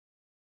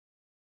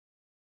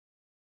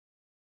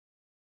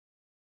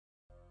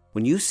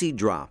When you see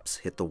drops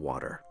hit the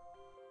water,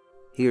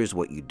 here's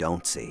what you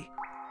don't see.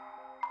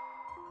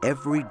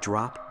 Every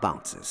drop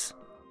bounces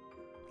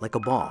like a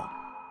ball.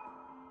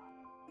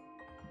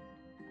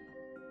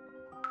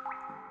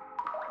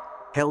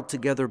 Held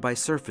together by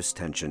surface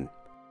tension,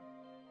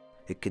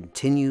 it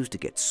continues to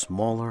get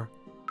smaller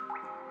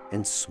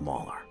and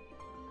smaller.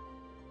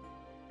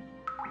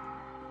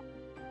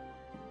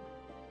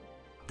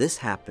 This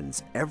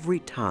happens every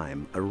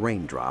time a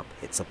raindrop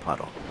hits a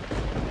puddle.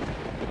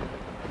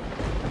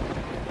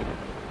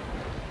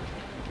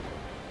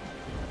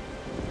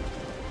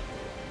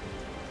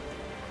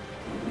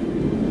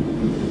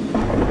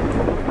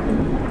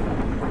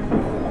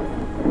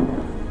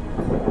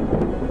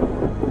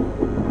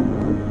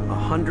 A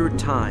 100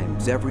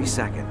 times every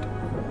second,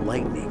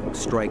 lightning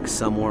strikes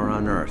somewhere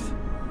on Earth.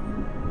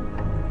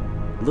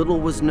 Little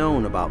was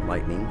known about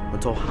lightning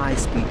until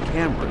high-speed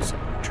cameras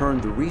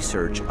turned the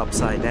research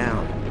upside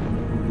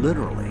down,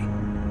 literally.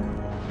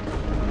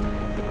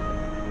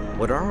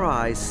 What our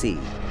eyes see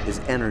is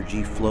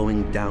energy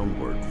flowing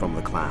downward from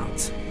the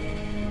clouds.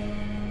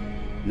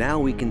 Now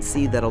we can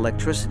see that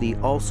electricity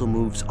also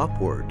moves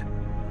upward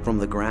from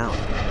the ground.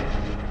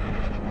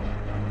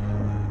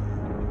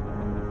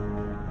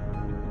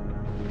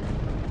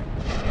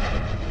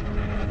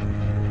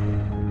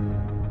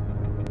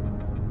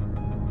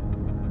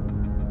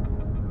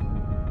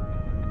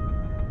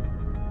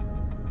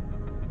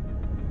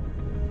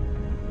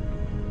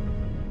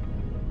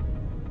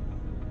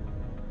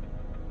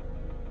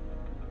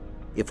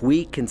 If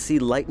we can see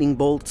lightning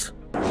bolts,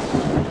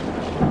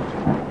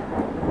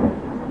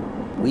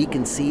 we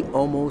can see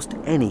almost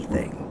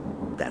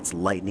anything that's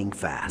lightning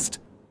fast.